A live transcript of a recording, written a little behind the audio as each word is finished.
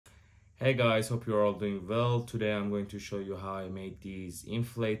Hey guys, hope you're all doing well. Today I'm going to show you how I made these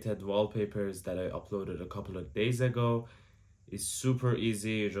inflated wallpapers that I uploaded a couple of days ago. It's super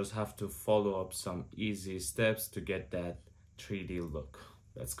easy, you just have to follow up some easy steps to get that 3D look.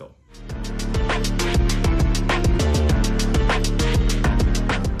 Let's go.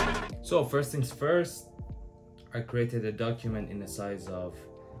 So first things first, I created a document in the size of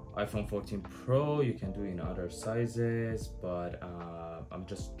iPhone 14 Pro. You can do in other sizes, but I'm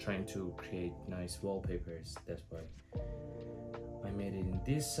just trying to create nice wallpapers. That's why I made it in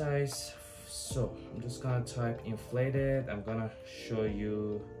this size. So I'm just gonna type inflated. I'm gonna show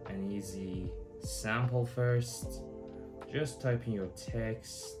you an easy sample first. Just type in your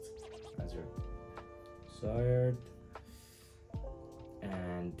text as you're desired,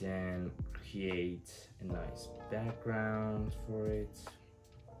 and then create a nice background for it.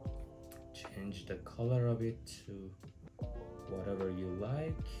 Change the color of it to whatever you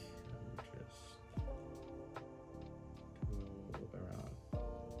like. Just go around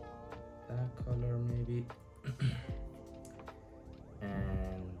that color maybe.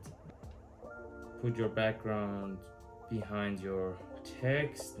 And put your background behind your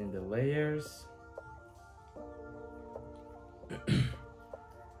text in the layers.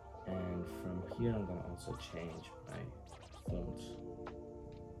 And from here I'm gonna also change my font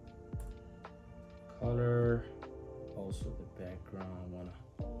color, also the background. I want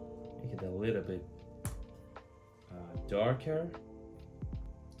to make it a little bit darker.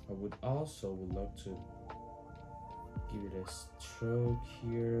 I would love to give it a stroke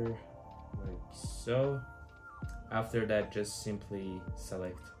here like so. After that, just simply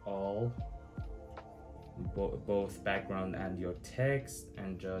select all, both background and your text,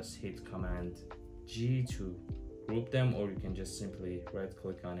 and just hit Command G to group them, or you can just simply right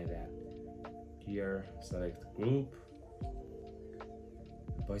click on it and here select group.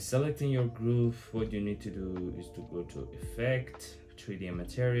 By selecting your group, what you need to do is to go to Effect, 3D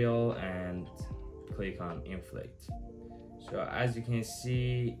material, and click on Inflate. So as you can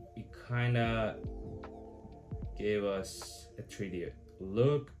see, it kind of gave us a 3D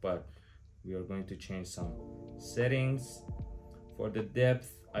look, but we are going to change some settings. For the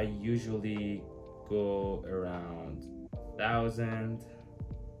depth, I usually go around 1000.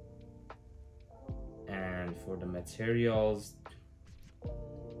 And for the materials,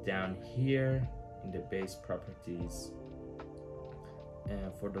 down here in the base properties,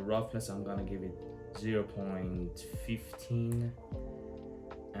 and for the roughness I'm gonna give it 0.15,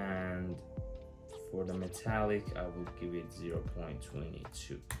 and for the metallic I will give it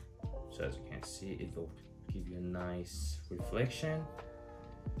 0.22. So as you can see, it will give you a nice reflection.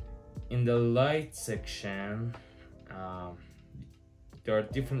 In the light section, there are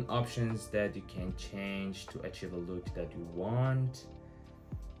different options that you can change to achieve a look that you want.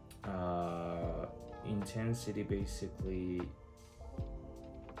 Intensity, basically,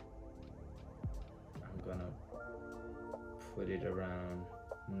 I'm gonna put it around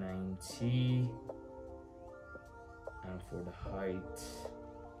 90, and for the height,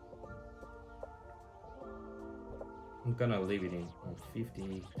 I'm gonna leave it in on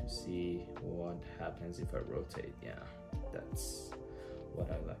 50 to see what happens if I rotate. Yeah, that's what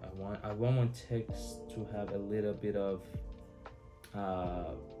I like. I want my text to have a little bit of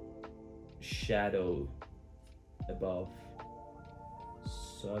shadow above,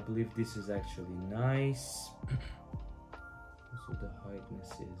 so I believe this is actually nice. So the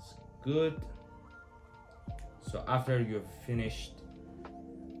heightness is good. So after you've finished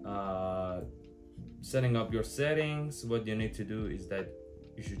setting up your settings, what you need to do is that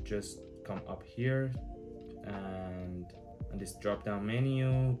you should just come up here and on this drop down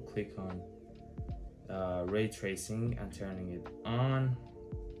menu, click on ray tracing and turning it on,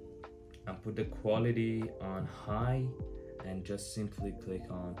 and put the quality on high, and just simply click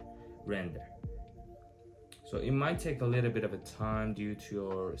on render. So it might take a little bit of a time due to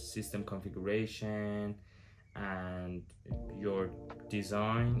your system configuration and your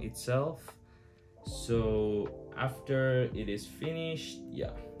design itself. So after it is finished,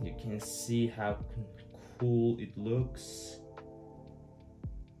 yeah, you can see how cool it looks.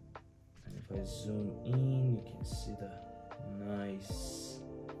 And if I zoom in, you can see the nice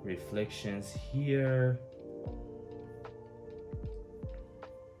reflections here,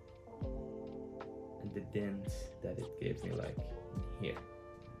 and the dent that it gave me like in here.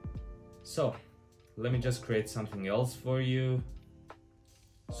 So let me just create something else for you.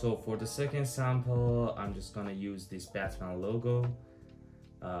 So for the second sample, I'm just gonna use this Batman logo.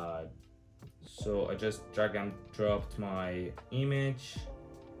 So I just drag and dropped my image,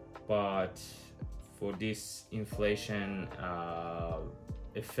 but for this inflation,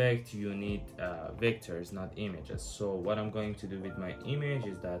 effect you need vectors, not images. So what I'm going to do with my image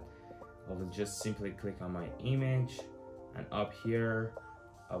is that I will just simply click on my image, and up here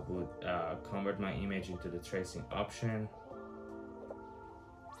I would convert my image into the tracing option,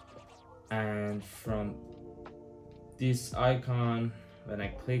 and from this icon, when I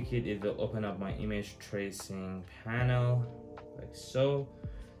click it, it will open up my image tracing panel like so.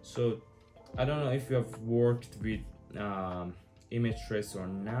 So I don't know if you have worked with image trace or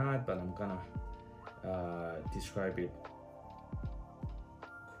not, but I'm gonna describe it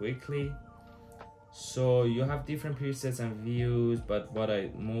quickly. So you have different presets and views, but what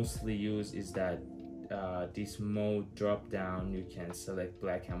I mostly use is that this mode drop down. You can select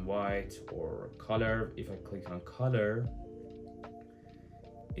black and white or color. If I click on color,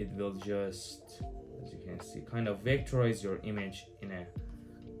 it will just, as you can see, kind of vectorize your image in a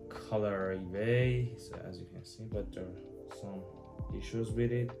color way. So as you can see, but there are some issues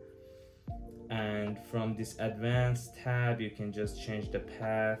with it. And from this advanced tab, you can just change the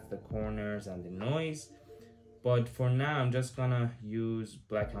path, the corners, and the noise. But for now, I'm just gonna use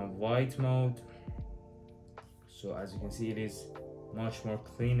black and white mode. So as you can see, it is much more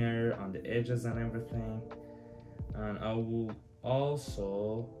cleaner on the edges and everything. And I will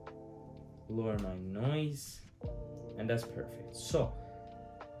also lower my noise, and that's perfect. So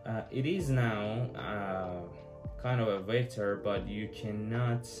it is now kind of a vector, but you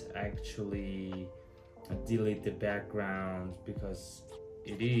cannot actually delete the background because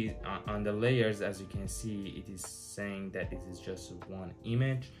it is on the layers. As you can see, it is saying that it is just one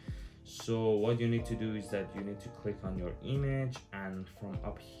image. So what you need to do is that you need to click on your image, and from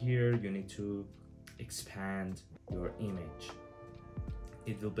up here you need to expand your image.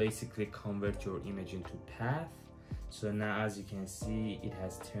 It will basically convert your image into path. So now, as you can see, it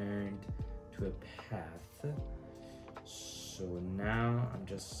has turned to a path. So now I'm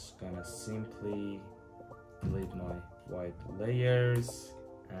just gonna simply delete my white layers,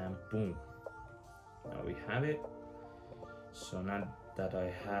 and boom, now we have it. So now that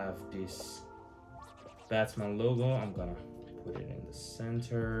I have this Batman logo, I'm gonna put it in the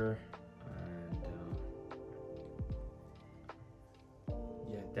center, and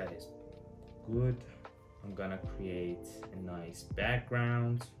yeah, that is good. I'm gonna create a nice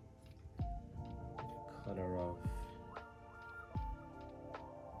background, the color of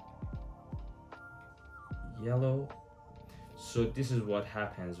yellow. So this is what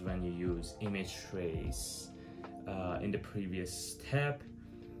happens when you use image trace in the previous step.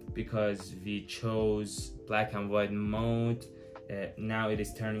 Because we chose black and white mode, now it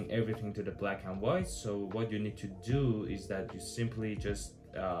is turning everything to the black and white. So what you need to do is that you simply just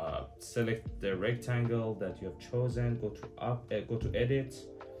select the rectangle that you have chosen, go to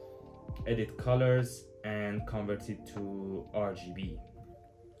edit colors, and convert it to RGB.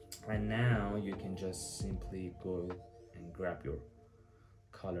 And now you can just simply go and grab your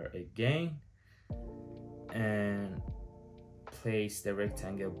color again and place the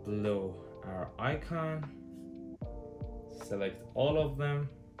rectangle below our icon, select all of them,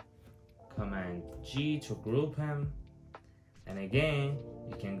 Command G to group them, and again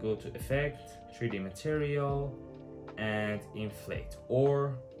you can go to Effect, 3D Material, and Inflate.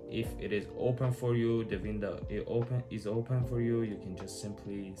 Or if it is open for you, the window is open for you, you can just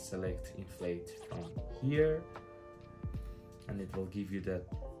simply select Inflate from here, and it will give you that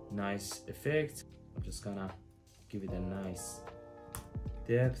nice effect. I'm just gonna give it a nice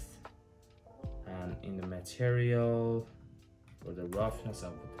depth, and in the material, for the roughness I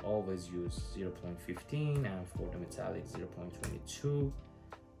would always use 0.15, and for the metallic 0.22.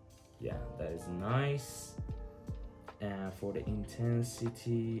 Yeah, that is nice. And for the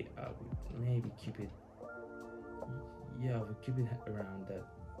intensity, I would maybe keep it, yeah, I would keep it around that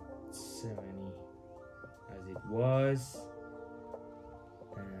 70 as it was.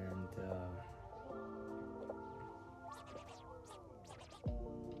 And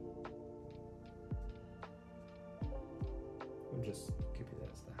we'll just keep it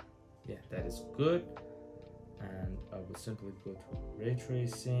as that. Yeah, that is good. And I will simply go to ray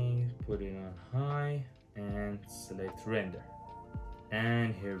tracing, put it on high, and select render.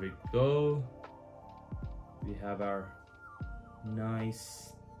 And here we go. We have our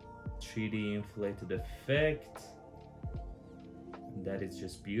nice 3D inflated effect. That is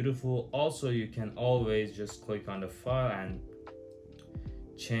just beautiful. Also, you can always just click on the file and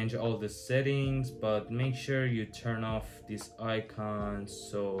change all the settings, but make sure you turn off this icon.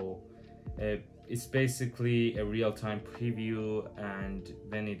 So it's basically a real-time preview, and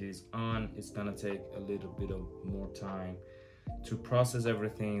when it is on, it's gonna take a little bit of more time to process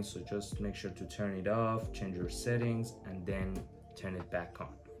everything. So just make sure to turn it off, change your settings, and then turn it back on.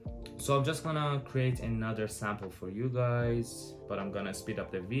 So I'm just gonna create another sample for you guys, but I'm gonna speed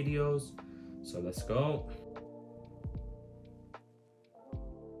up the videos. So let's go.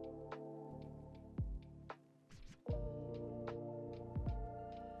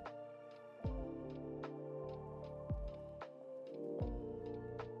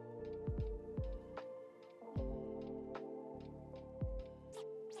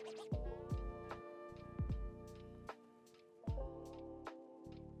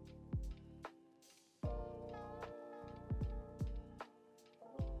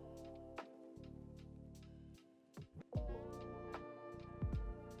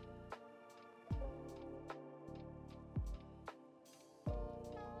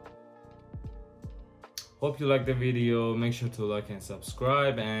 Hope you like the video. Make sure to like and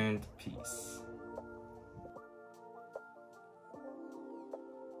subscribe, and peace.